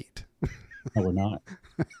to wait. No, we're not.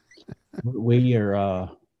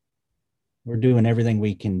 We're doing everything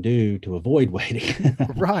we can do to avoid waiting.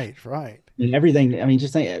 Right. And everything. I mean,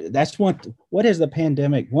 just think, that's what is the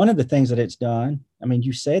pandemic? One of the things that it's done. I mean,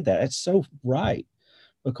 you said that. It's so right,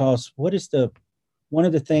 because one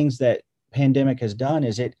of the things that pandemic has done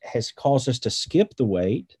is it has caused us to skip the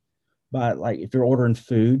wait. By, like, if you're ordering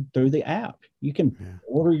food through the app, you can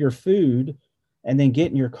order your food and then get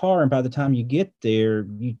in your car, and by the time you get there,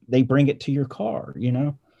 they bring it to your car.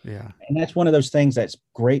 Yeah. And that's one of those things that's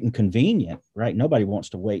great and convenient, right? Nobody wants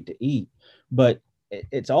to wait to eat, but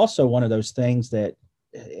it's also one of those things that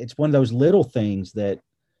it's one of those little things that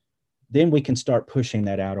then we can start pushing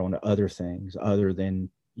that out on other things other than,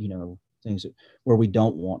 things where we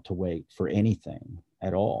don't want to wait for anything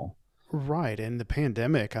at all. Right. And the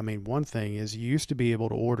pandemic, I mean, one thing is, you used to be able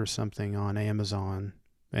to order something on Amazon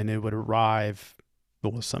and it would arrive,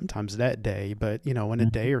 well, sometimes that day, but, in a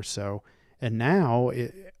day or so. And now,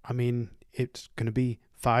 it's going to be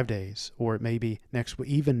 5 days, or it may be next week,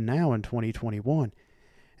 even now in 2021.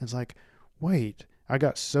 It's like, wait, I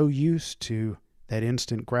got so used to that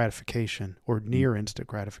instant gratification or near instant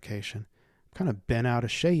gratification, kind of bent out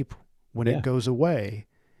of shape when it goes away.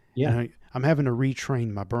 Yeah. And I'm having to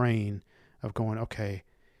retrain my brain of going, okay,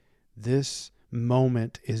 this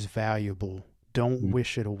moment is valuable. Don't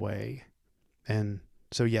wish it away. And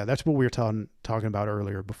so, that's what we were talking about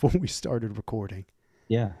earlier before we started recording.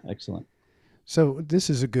 Yeah, excellent. So this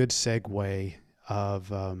is a good segue of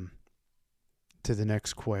to the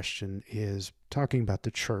next question, is talking about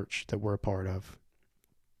the church that we're a part of.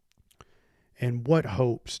 And what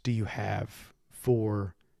hopes do you have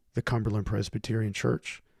for the Cumberland Presbyterian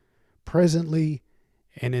Church presently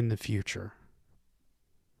and in the future?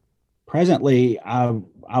 Presently, I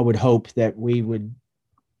would hope that we would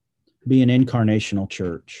be an incarnational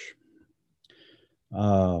church.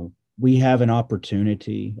 We have an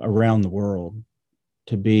opportunity around the world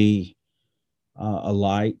to be a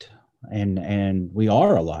light, and we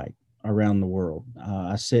are a light around the world.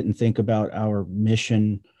 I sit and think about our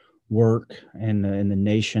mission work and the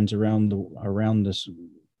nations around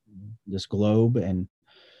this globe, and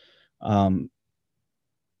I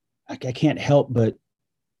can't help but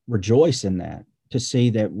rejoice in that, to see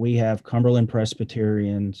that we have Cumberland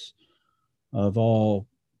Presbyterians of all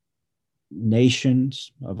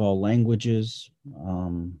nations, of all languages,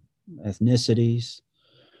 ethnicities,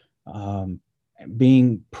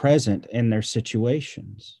 being present in their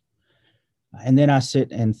situations. And then I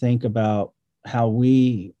sit and think about how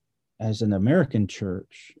we, as an American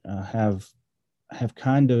church, have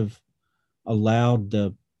kind of allowed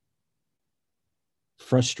the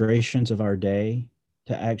frustrations of our day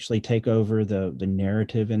to actually take over the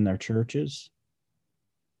narrative in their churches,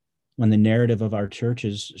 when the narrative of our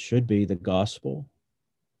churches should be the gospel,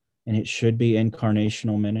 and it should be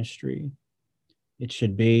incarnational ministry. It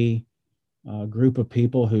should be a group of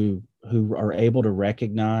people who are able to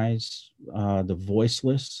recognize the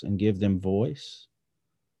voiceless and give them voice.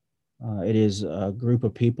 It is a group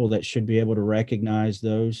of people that should be able to recognize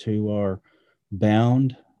those who are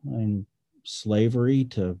bound in slavery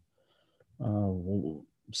to uh,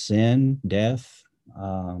 sin, death,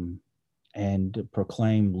 and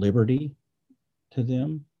proclaim liberty to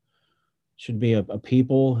them. Should be a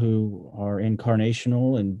people who are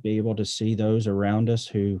incarnational and be able to see those around us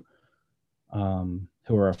who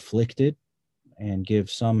are afflicted and give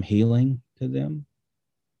some healing to them.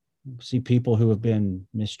 See people who have been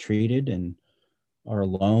mistreated and are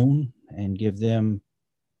alone and give them,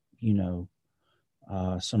 you know,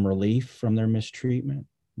 some relief from their mistreatment.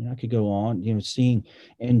 I could go on, seeing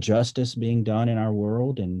injustice being done in our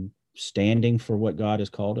world and standing for what God has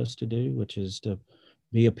called us to do, which is to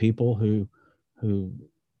be a people who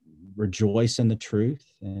rejoice in the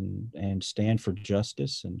truth and stand for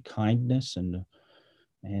justice and kindness and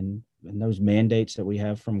those mandates that we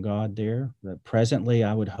have from God there. But presently,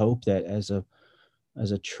 I would hope that as a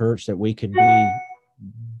church that we could be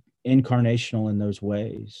incarnational in those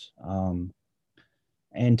ways,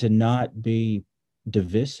 and to not be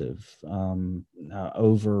divisive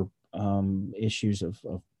over issues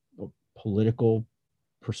of political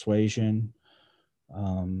persuasion,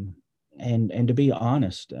 and to be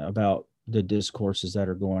honest about the discourses that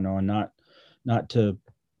are going on, not to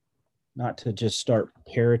just start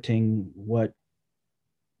parroting what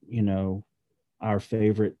our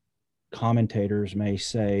favorite commentators may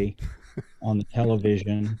say on the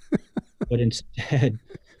television, but instead,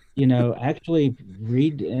 actually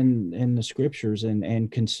read in the scriptures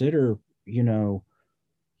and consider,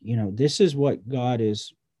 this is what God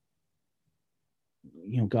is.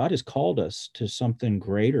 God has called us to something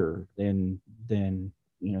greater than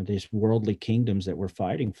these worldly kingdoms that we're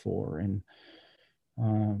fighting for, and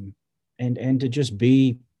to just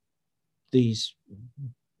be this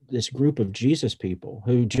group of Jesus people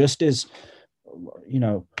who, just as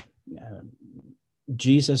uh,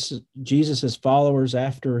 Jesus's followers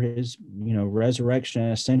after his resurrection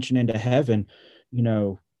and ascension into heaven,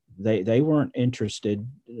 they weren't interested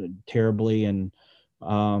terribly in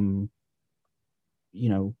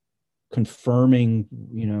confirming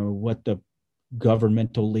what the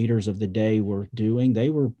governmental leaders of the day were doing. They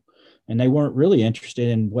weren't really interested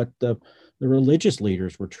in what the religious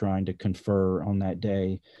leaders were trying to confer on that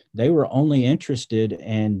day. They were only interested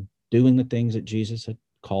in doing the things that Jesus had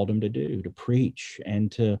called them to do, to preach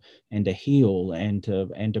and to heal and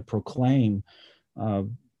to proclaim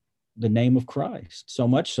the name of Christ. So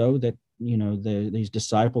much so that these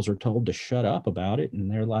disciples are told to shut up about it, and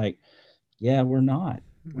they're like, "Yeah, we're not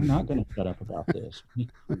going to shut up about this.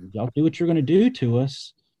 Y'all do what you're going to do to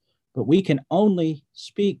us, but we can only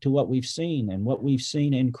speak to what we've seen, and what we've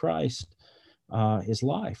seen in Christ is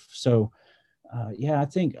life." So, I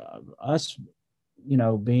think us,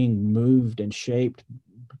 being moved and shaped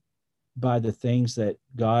by the things that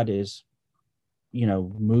God is,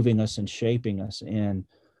 moving us and shaping us in,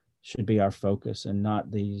 should be our focus, and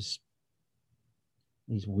not these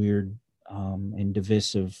weird and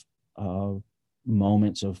divisive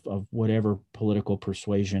moments of whatever political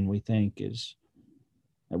persuasion we think is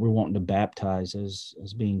that we're wanting to baptize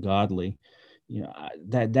as being godly.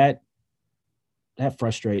 That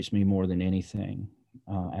frustrates me more than anything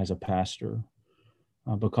as a pastor,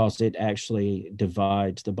 because it actually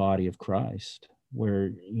divides the body of Christ,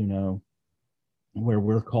 where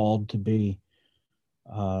we're called to be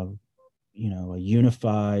a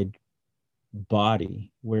unified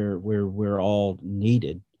body where we're all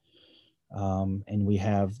needed, and we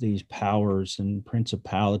have these powers and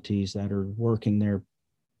principalities that are working their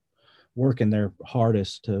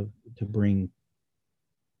hardest to bring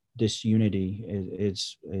disunity.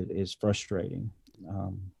 Is frustrating.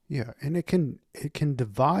 Yeah, and it can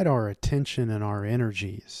divide our attention and our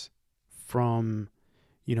energies from,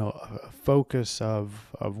 a focus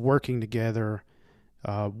of working together,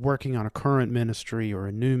 working on a current ministry or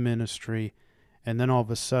a new ministry, and then all of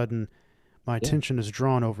a sudden my attention is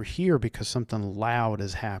drawn over here because something loud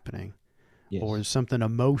is happening. Yes. Or something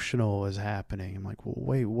emotional is happening. I'm like, well,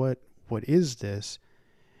 wait, what is this?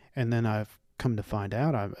 And then I've come to find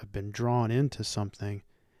out I've been drawn into something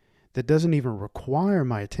that doesn't even require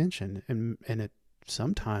my attention, and it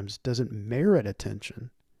sometimes doesn't merit attention.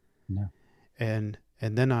 No. And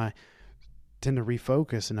then I tend to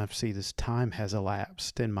refocus, and I see this time has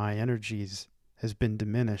elapsed and my energies has been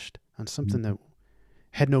diminished on something that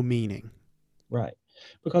had no meaning. Right.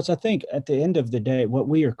 Because I think at the end of the day, what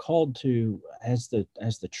we are called to as the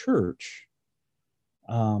church,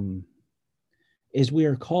 is we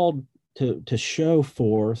are called to show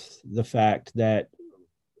forth the fact that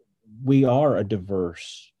we are a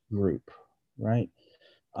diverse group, right?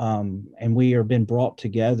 And we are been brought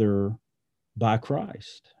together by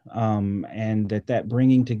Christ, and that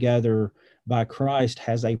bringing together by Christ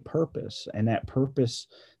has a purpose, and that purpose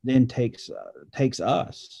then takes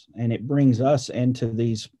us, and it brings us into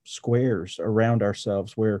these squares around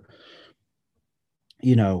ourselves where,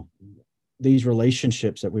 you know, these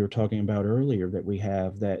relationships that we were talking about earlier that we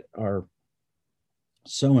have that are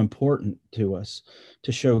so important to us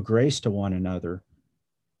to show grace to one another.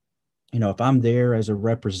 You know, if I'm there as a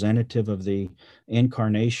representative of the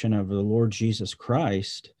incarnation of the Lord Jesus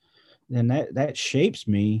Christ, then that shapes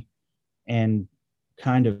me and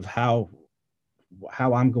kind of how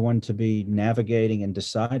I'm going to be navigating and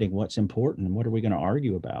deciding what's important and what are we going to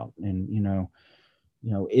argue about. And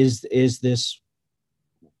is this,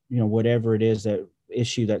 whatever it is, that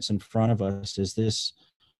issue that's in front of us, is this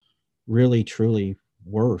really truly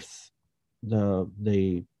worth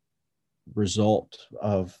the result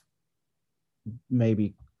of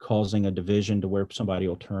maybe causing a division to where somebody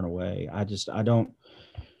will turn away? I don't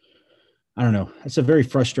know. It's a very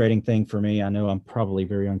frustrating thing for me. I know I'm probably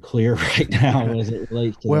very unclear right now as it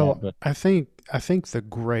relates to Well, that, but I think the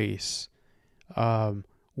grace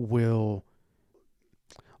will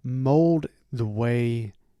mold the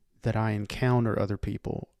way that I encounter other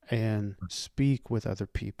people and speak with other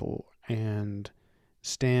people and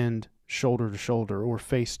stand shoulder to shoulder or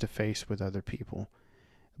face to face with other people.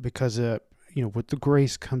 Because, with the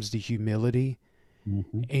grace comes the humility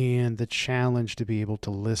mm-hmm. and the challenge to be able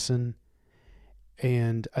to listen.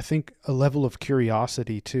 And I think a level of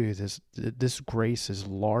curiosity too. This grace is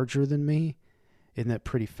larger than me. Isn't that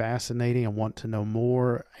pretty fascinating? I want to know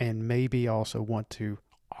more, and maybe also want to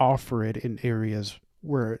offer it in areas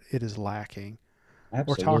where it is lacking, or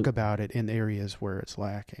talk Absolutely. about it in areas where it's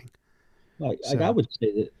lacking. Like So, I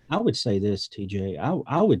would say this, TJ.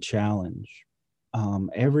 I would challenge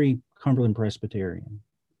every Cumberland Presbyterian,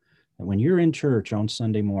 and when you're in church on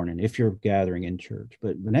Sunday morning, if you're gathering in church,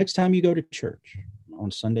 but the next time you go to church on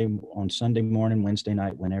Sunday morning, Wednesday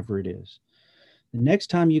night, whenever it is, the next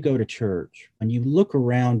time you go to church, when you look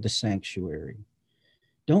around the sanctuary,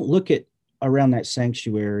 don't look at around that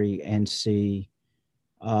sanctuary and see,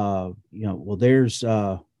 well,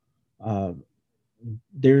 uh,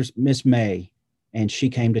 there's Miss May, and she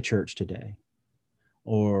came to church today,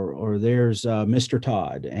 or there's Mr.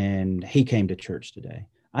 Todd, and he came to church today.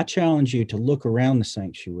 I challenge you to look around the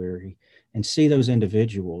sanctuary and see those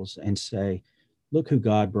individuals and say, look who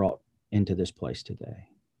God brought into this place today.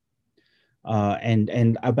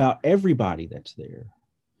 And about everybody that's there,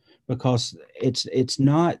 because it's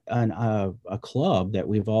not a club that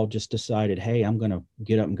we've all just decided, hey, I'm going to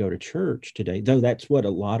get up and go to church today, though that's what a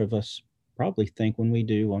lot of us probably think when we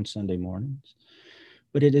do on Sunday mornings.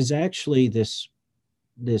 But it is actually this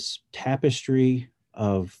tapestry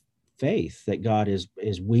of faith that God is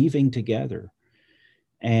weaving together.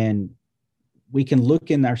 And we can look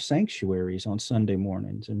in our sanctuaries on Sunday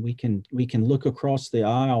mornings, and we can look across the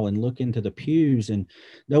aisle and look into the pews. And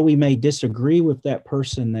though we may disagree with that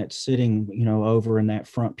person that's sitting, over in that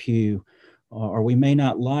front pew, or we may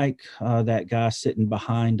not like that guy sitting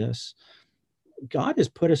behind us, God has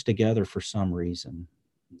put us together for some reason,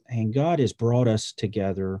 and God has brought us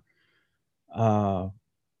together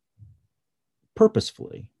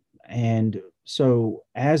purposefully. And so,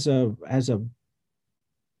 as a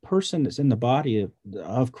person that's in the body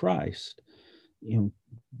of Christ,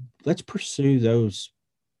 let's pursue those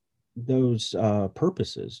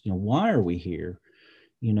purposes. Why are we here?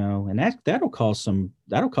 And that'll cause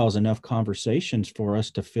enough conversations for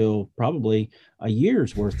us to fill probably a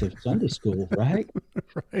year's worth of Sunday school, right?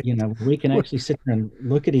 right. We can actually sit there and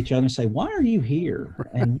look at each other and say, why are you here?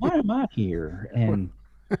 And why am I here? And,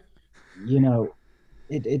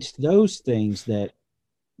 it's those things that,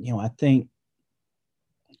 I think,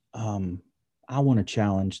 I want to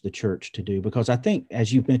challenge the church to do, because I think,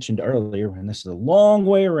 as you mentioned earlier, and this is a long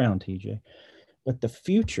way around, TJ, but the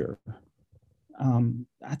future,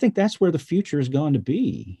 I think that's where the future is going to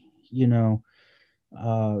be.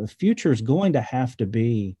 The future is going to have to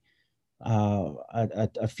be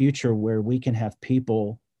a future where we can have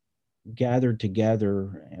people gathered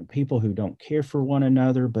together, and people who don't care for one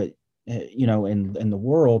another, but in the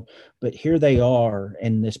world, but here they are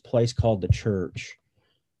in this place called the church,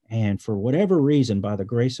 and for whatever reason, by the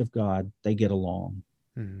grace of God, they get along.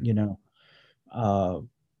 Mm-hmm.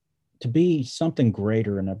 To be something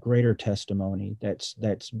greater and a greater testimony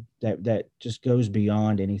that just goes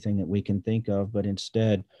beyond anything that we can think of, but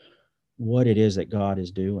instead what it is that God is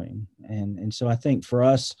doing. And so I think for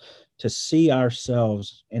us to see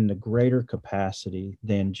ourselves in the greater capacity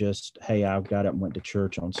than just, hey, I got up and went to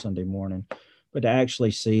church on Sunday morning, but to actually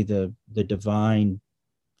see the divine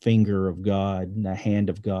finger of God and the hand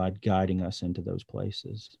of God guiding us into those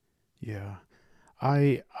places. Yeah.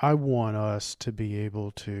 I want us to be able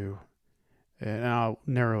to, and I'll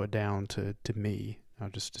narrow it down to me. I'll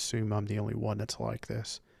just assume I'm the only one that's like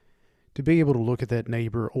this. To be able to look at that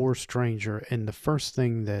neighbor or stranger, and the first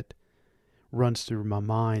thing that runs through my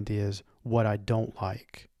mind is what I don't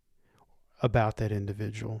like about that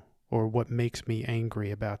individual or what makes me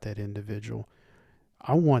angry about that individual.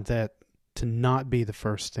 I want that to not be the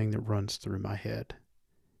first thing that runs through my head,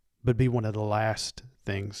 but be one of the last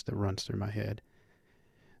things that runs through my head.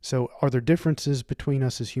 So, are there differences between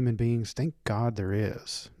us as human beings? Thank God there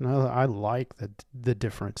is. I like the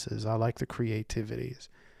differences. I like the creativities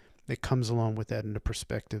that comes along with that and the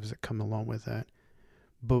perspectives that come along with that.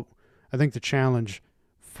 But I think the challenge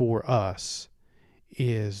for us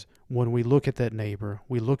is when we look at that neighbor,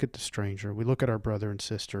 we look at the stranger, we look at our brother and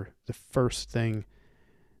sister, the first thing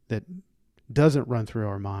that doesn't run through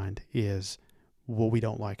our mind is what we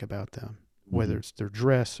don't like about them, whether it's their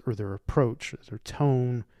dress or their approach, or their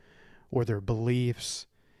tone, or their beliefs.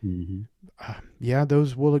 Yeah,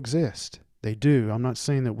 those will exist. They do. I'm not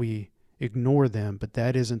saying that we ignore them, but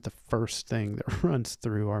that isn't the first thing that runs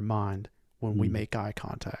through our mind when we make eye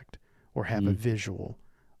contact or have a visual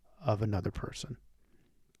of another person.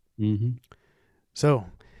 So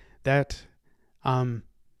that I'm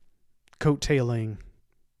coattailing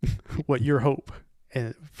what your hope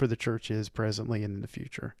for the church is presently and in the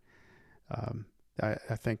future. I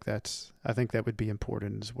think that would be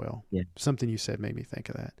important as well. Yeah. Something you said made me think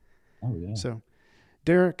of that. Oh yeah. So,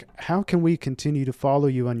 Derek, how can we continue to follow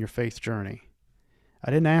you on your faith journey?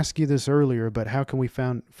 I didn't ask you this earlier, but how can we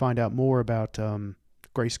find out more about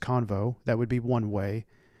Grace Convo? That would be one way.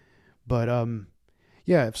 But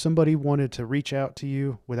yeah, if somebody wanted to reach out to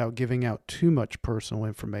you without giving out too much personal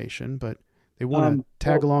information, but they want to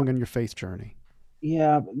tag along on your faith journey.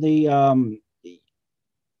 Yeah,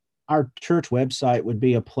 our church website would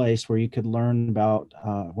be a place where you could learn about,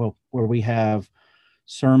 where we have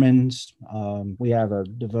sermons. We have a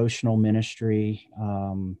devotional ministry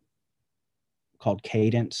called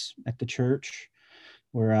Cadence at the church,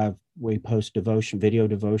 where we post video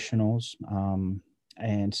devotionals.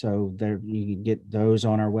 And so there you can get those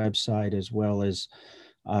on our website, as well as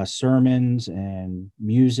sermons and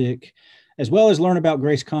music, as well as learn about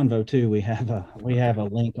Grace Convo too. We have a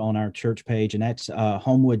link on our church page, and that's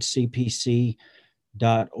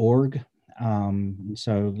homewoodcpc.org.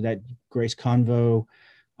 So that Grace Convo,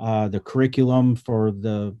 the curriculum for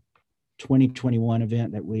the 2021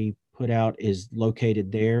 event that we put out is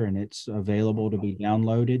located there, and it's available to be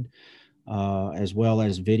downloaded, as well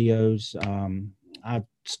as videos. I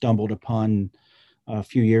stumbled upon a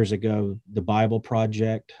few years ago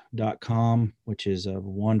thebibleproject.com, which is a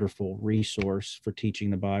wonderful resource for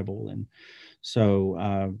teaching the Bible. And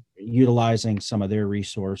so utilizing some of their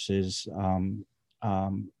resources,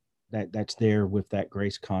 that's there with that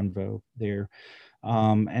Grace Convo there.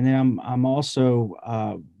 And then I'm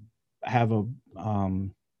also have a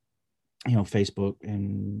Facebook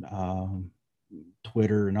and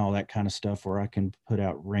Twitter and all that kind of stuff, where I can put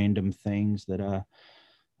out random things that I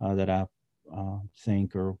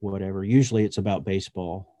think or whatever. Usually it's about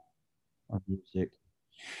baseball or music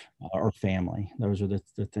or family. Those are the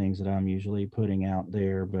things that I'm usually putting out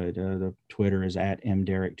there. But the Twitter is at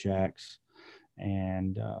mderekjacks,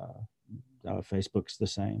 and Facebook's the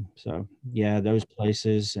same. So yeah, those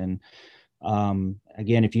places. And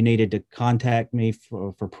again, if you needed to contact me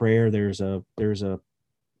for prayer, there's a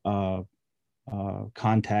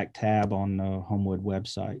contact tab on the Homewood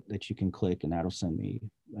website that you can click, and that'll send me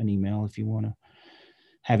an email if you want to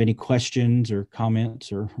have any questions or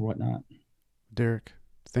comments or whatnot. Derek,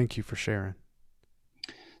 thank you for sharing.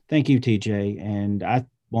 Thank you, TJ. And I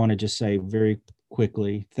want to just say very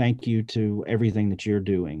quickly, thank you to everything that you're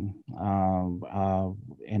doing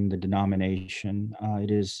in the denomination.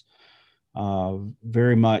 It is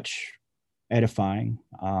very much edifying.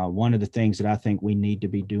 One of the things that I think we need to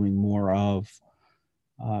be doing more of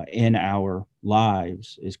in our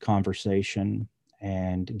lives is conversation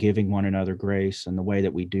and giving one another grace. And the way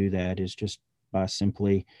that we do that is just by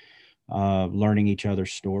simply learning each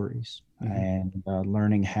other's stories and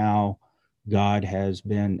learning how God has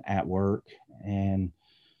been at work. And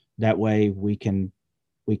that way we can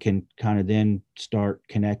kind of then start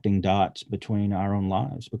connecting dots between our own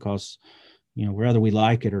lives, because whether we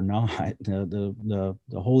like it or not, the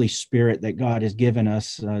Holy Spirit that God has given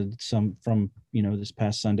us, some from this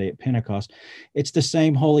past Sunday at Pentecost, it's the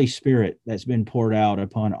same Holy Spirit that's been poured out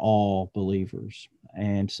upon all believers.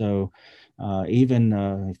 And so,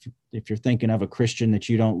 even if you're thinking of a Christian that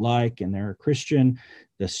you don't like, and they're a Christian,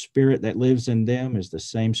 the Spirit that lives in them is the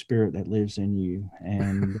same Spirit that lives in you,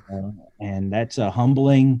 and that's a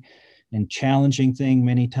humbling and challenging thing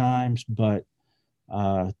many times, but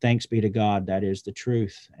thanks be to God, that is the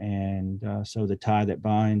truth. And so the tie that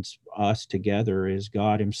binds us together is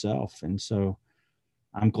God himself. And so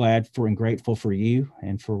I'm glad for and grateful for you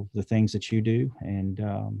and for the things that you do.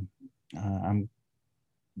 And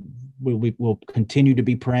we'll continue to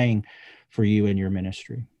be praying for you and your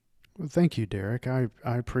ministry. Well, thank you, Derek. I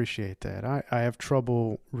appreciate that. I have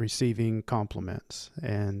trouble receiving compliments,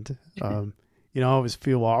 and I always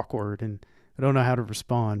feel awkward and I don't know how to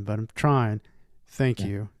respond, but I'm trying. Thank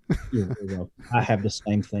you. You're very welcome. I have the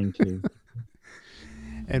same thing too.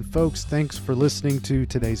 And folks, thanks for listening to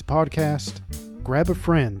today's podcast. Grab a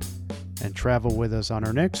friend and travel with us on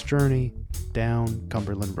our next journey down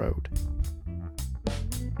Cumberland Road.